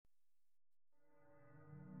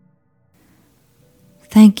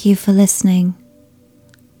Thank you for listening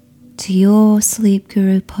to your Sleep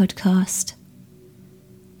Guru podcast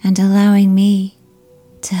and allowing me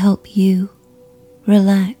to help you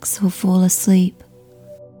relax or fall asleep.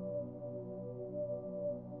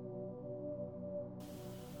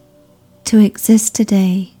 To exist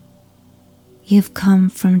today, you've come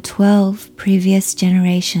from 12 previous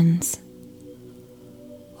generations,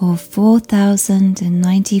 or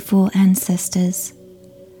 4,094 ancestors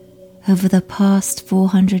over the past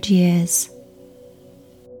 400 years.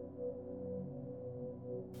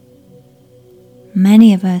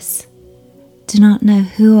 Many of us do not know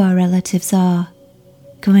who our relatives are,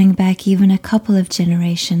 going back even a couple of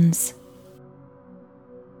generations.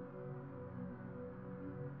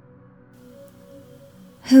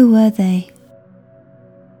 Who were they?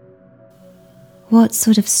 What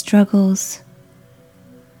sort of struggles,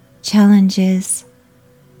 challenges,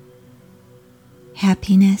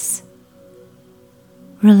 happiness,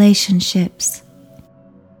 relationships,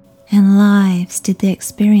 and lives did they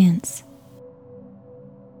experience?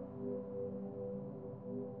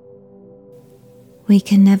 We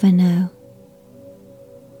can never know.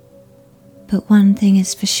 But one thing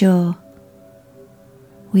is for sure,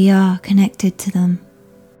 we are connected to them.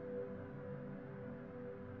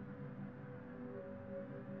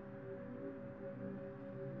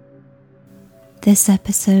 This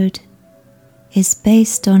episode is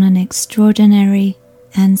based on an extraordinary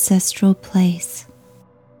ancestral place.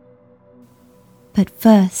 But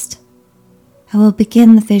first, I will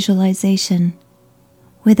begin the visualization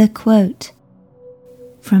with a quote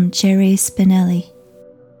from Jerry Spinelli.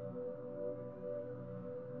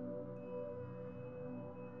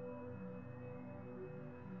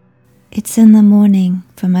 It's in the morning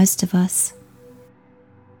for most of us.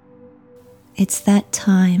 It's that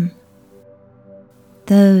time,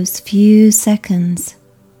 those few seconds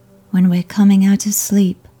when we're coming out of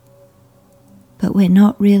sleep, but we're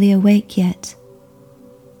not really awake yet.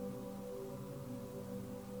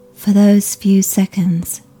 For those few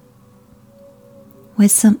seconds, we're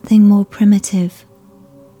something more primitive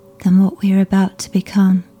than what we're about to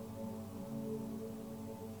become.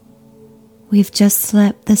 We've just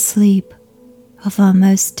slept the sleep of our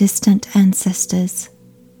most distant ancestors,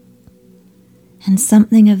 and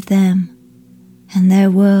something of them and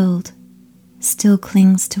their world still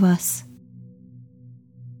clings to us.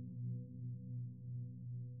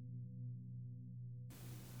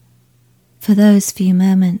 For those few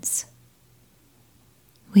moments,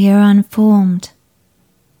 we are unformed,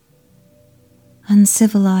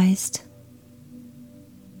 uncivilized.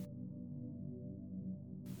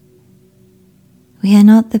 We are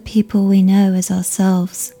not the people we know as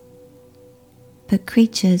ourselves, but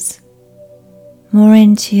creatures more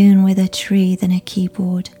in tune with a tree than a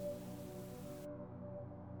keyboard.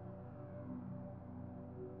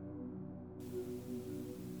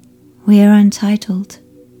 We are untitled,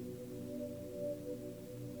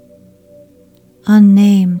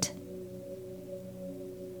 unnamed,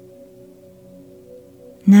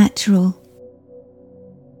 natural,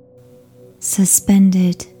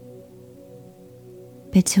 suspended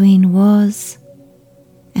between was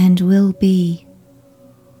and will be.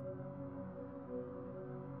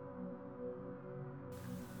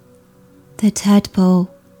 The tadpole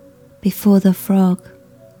before the frog,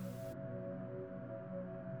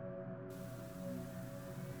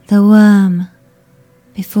 the worm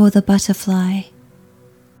before the butterfly.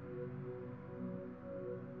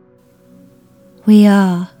 We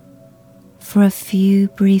are, for a few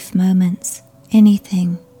brief moments,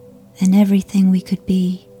 anything and everything we could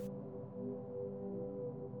be.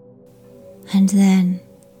 And then,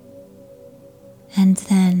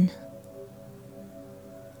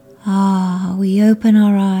 we open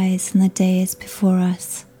our eyes and the day is before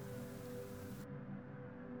us.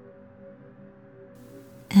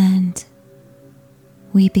 And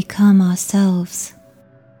we become ourselves.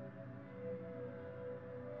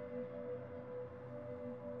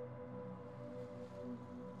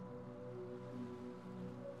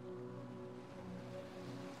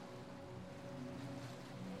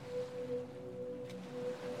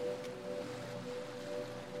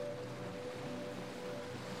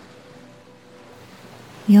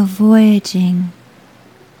 You're voyaging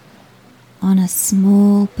on a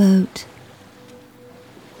small boat,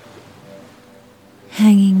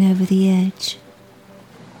 hanging over the edge,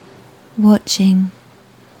 watching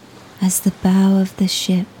as the bow of the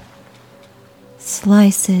ship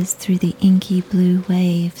slices through the inky blue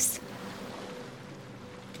waves.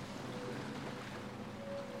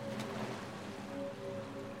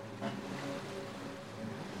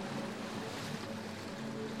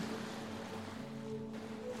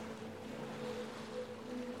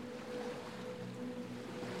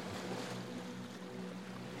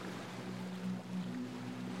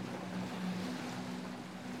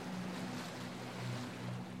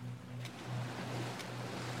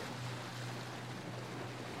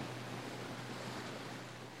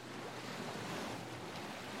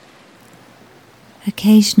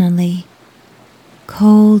 Occasionally,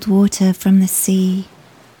 cold water from the sea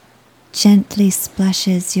gently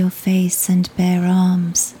splashes your face and bare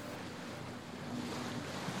arms.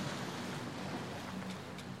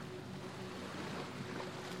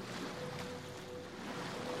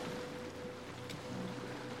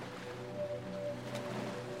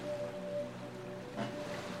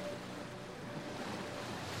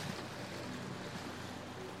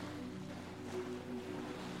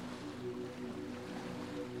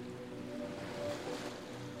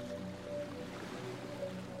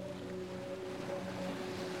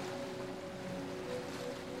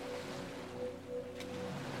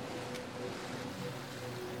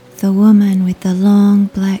 The woman with the long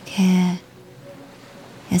black hair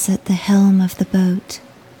is at the helm of the boat,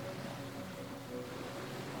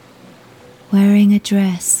 wearing a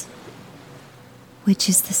dress which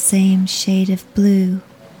is the same shade of blue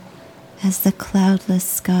as the cloudless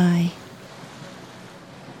sky.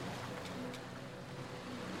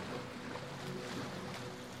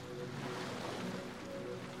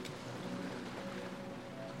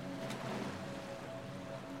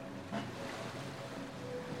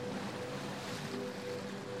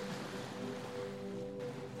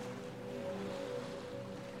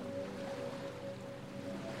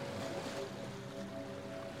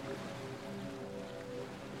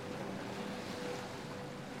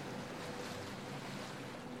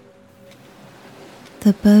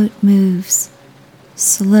 The boat moves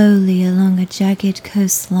slowly along a jagged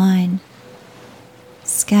coastline,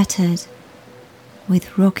 scattered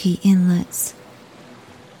with rocky inlets.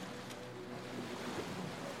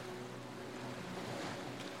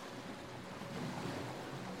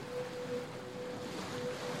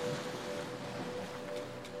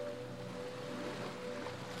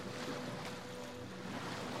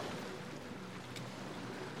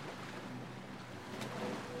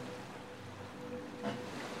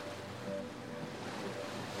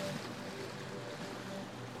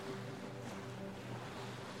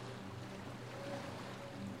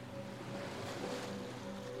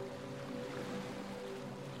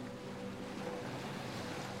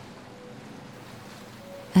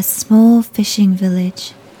 A small fishing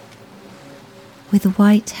village with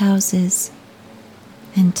white houses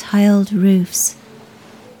and tiled roofs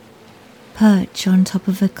perch on top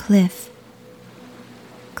of a cliff,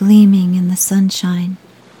 gleaming in the sunshine.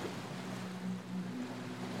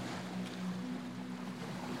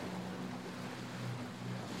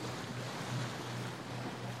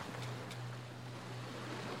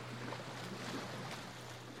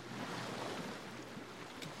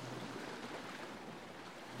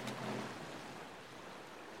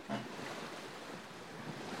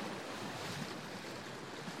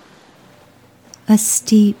 A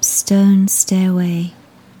steep stone stairway,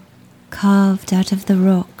 carved out of the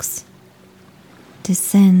rocks,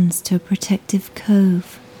 descends to a protective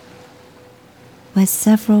cove where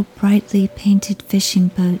several brightly painted fishing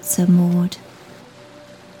boats are moored.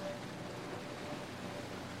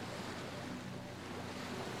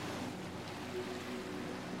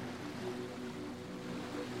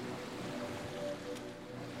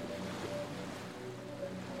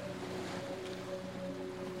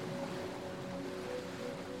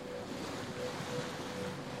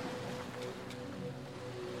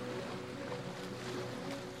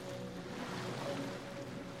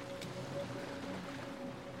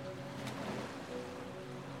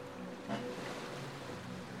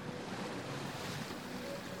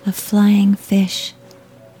 A flying fish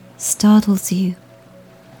startles you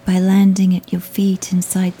by landing at your feet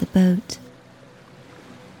inside the boat.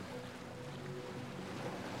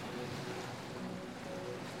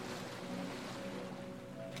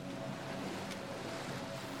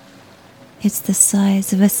 It's the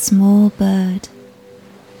size of a small bird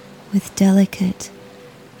with delicate,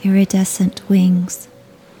 iridescent wings.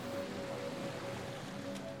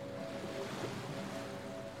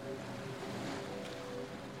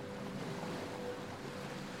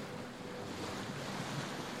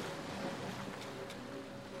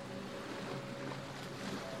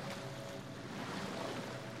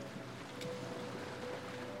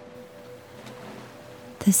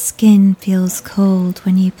 The skin feels cold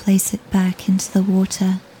when you place it back into the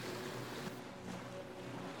water.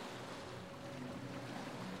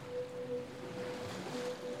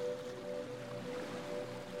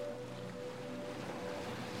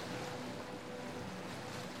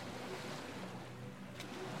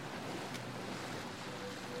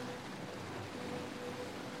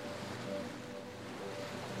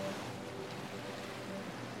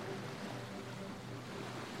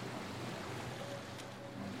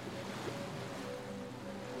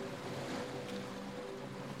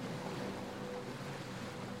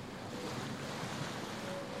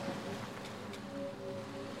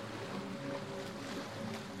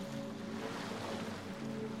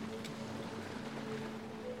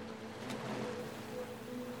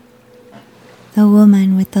 A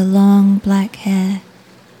woman with the long black hair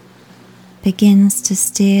begins to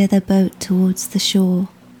steer the boat towards the shore.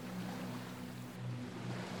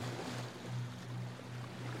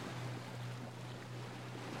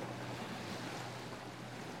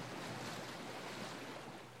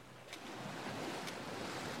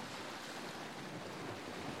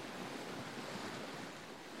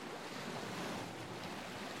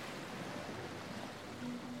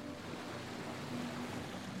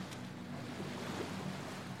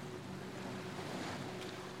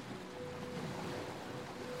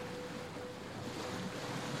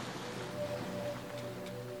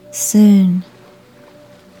 Soon,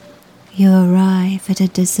 you arrive at a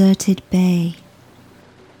deserted bay.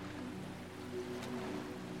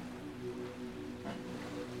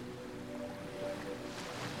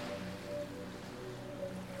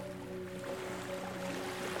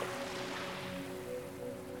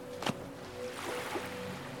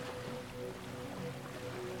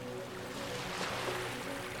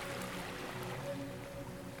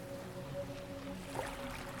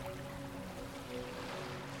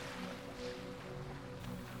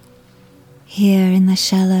 Here in the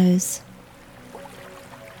shallows,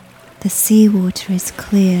 the seawater is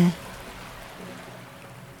clear,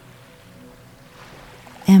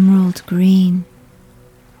 emerald green.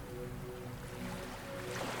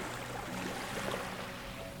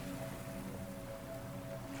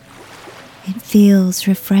 It feels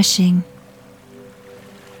refreshing,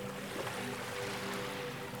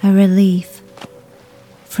 a relief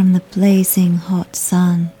from the blazing hot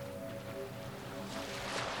sun.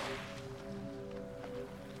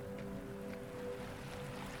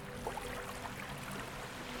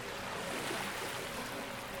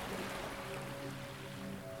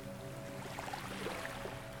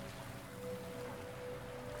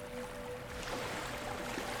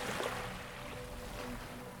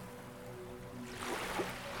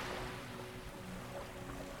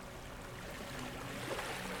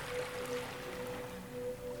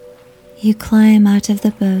 You climb out of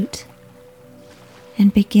the boat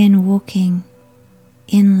and begin walking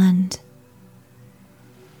inland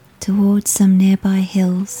towards some nearby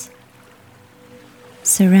hills,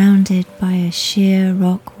 surrounded by a sheer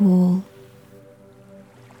rock wall.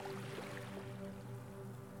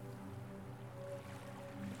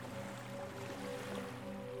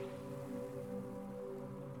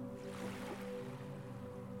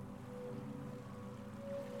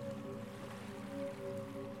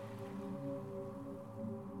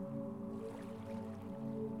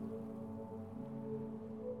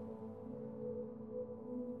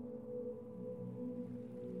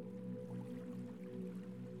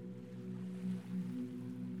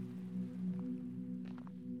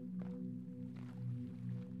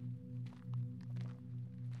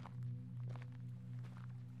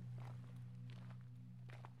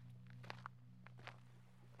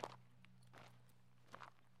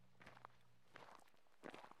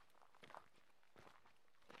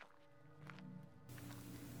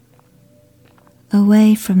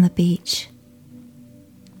 Away from the beach,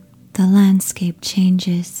 the landscape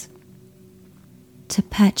changes to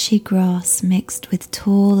patchy grass mixed with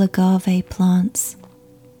tall agave plants.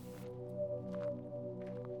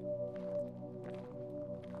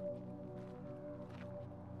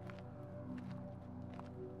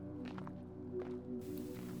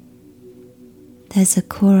 There's a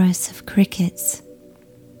chorus of crickets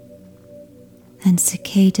and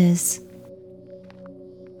cicadas.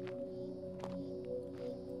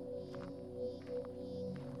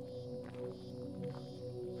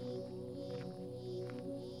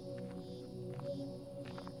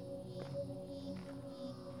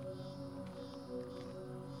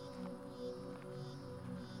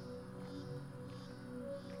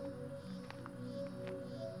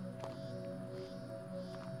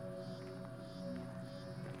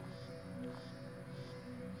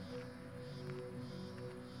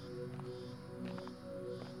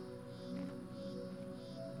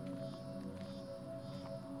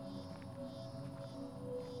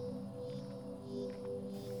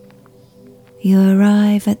 You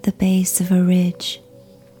arrive at the base of a ridge.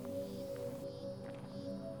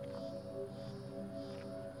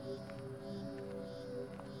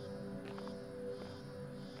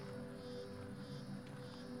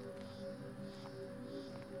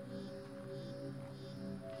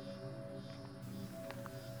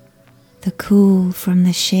 The cool from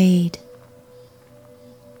the shade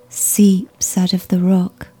seeps out of the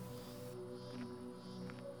rock.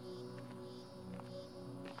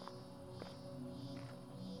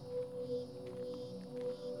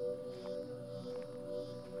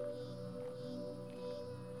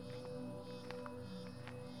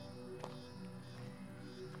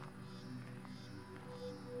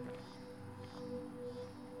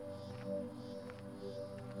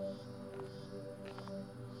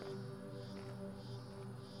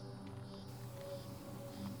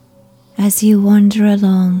 As you wander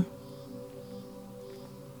along,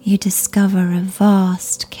 you discover a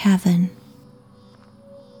vast cavern.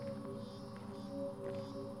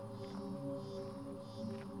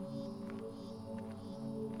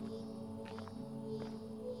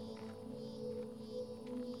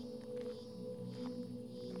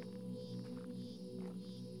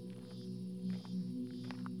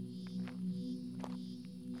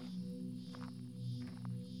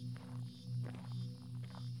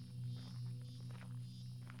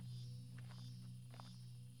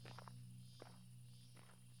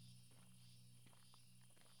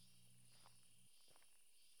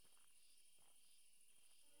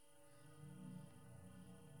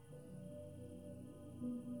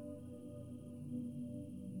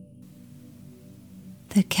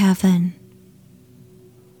 The cavern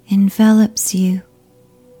envelops you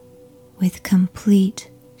with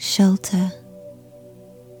complete shelter,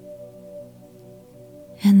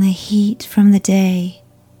 and the heat from the day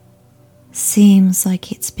seems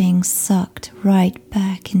like it's being sucked right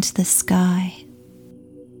back into the sky.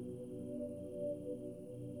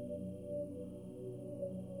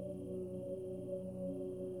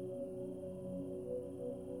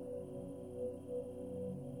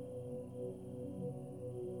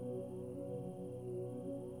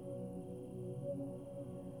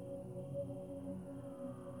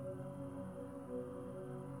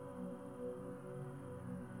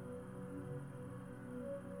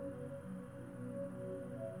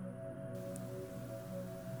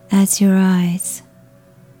 As your eyes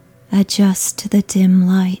adjust to the dim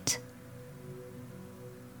light,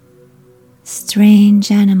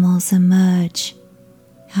 strange animals emerge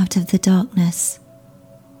out of the darkness.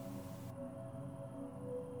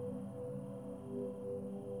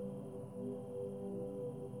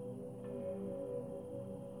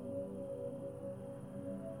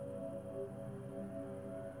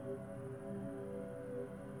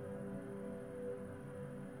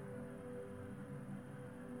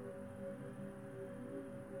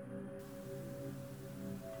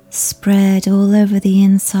 Spread all over the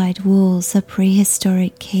inside walls are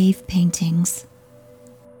prehistoric cave paintings.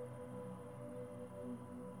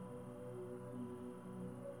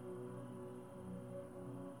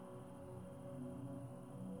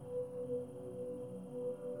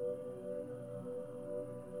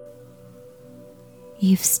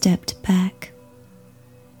 You've stepped back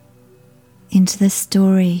into the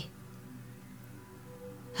story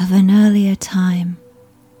of an earlier time,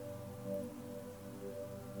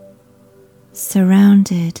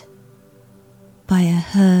 surrounded by a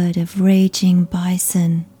herd of raging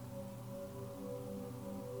bison,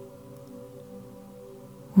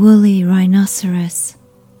 woolly rhinoceros,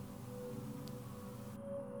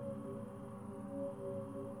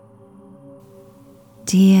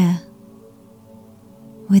 deer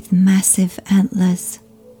with massive antlers,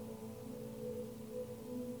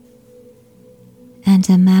 and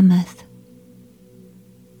a mammoth,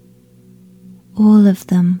 all of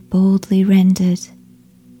them boldly rendered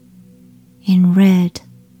in red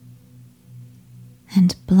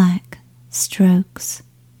and black strokes.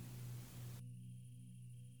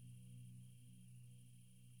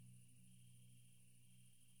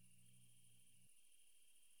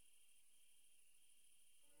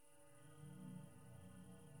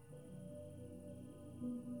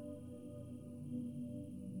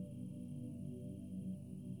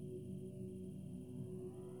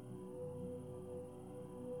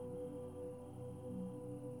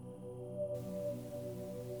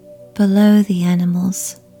 Below the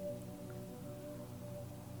animals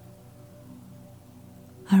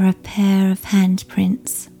are a pair of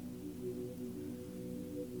handprints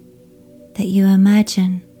that you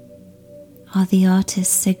imagine are the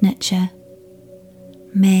artist's signature,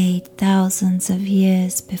 made thousands of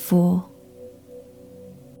years before.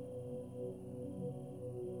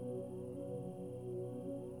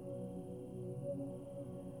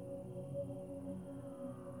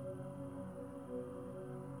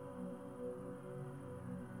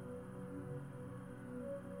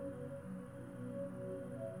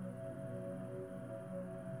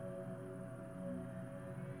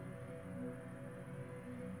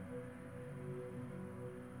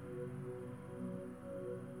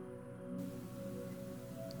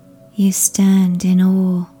 You stand in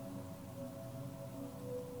awe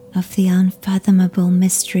of the unfathomable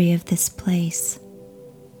mystery of this place.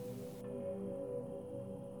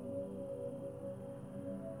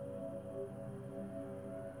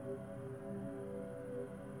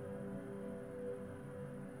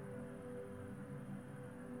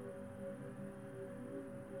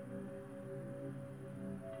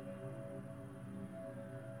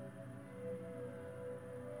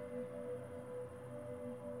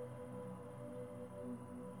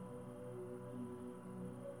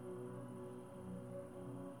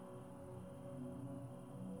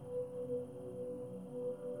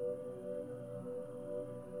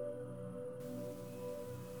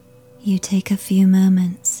 you take a few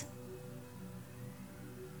moments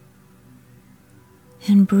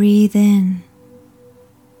and breathe in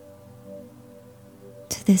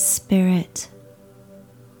to this spirit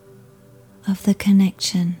of the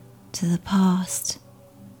connection to the past.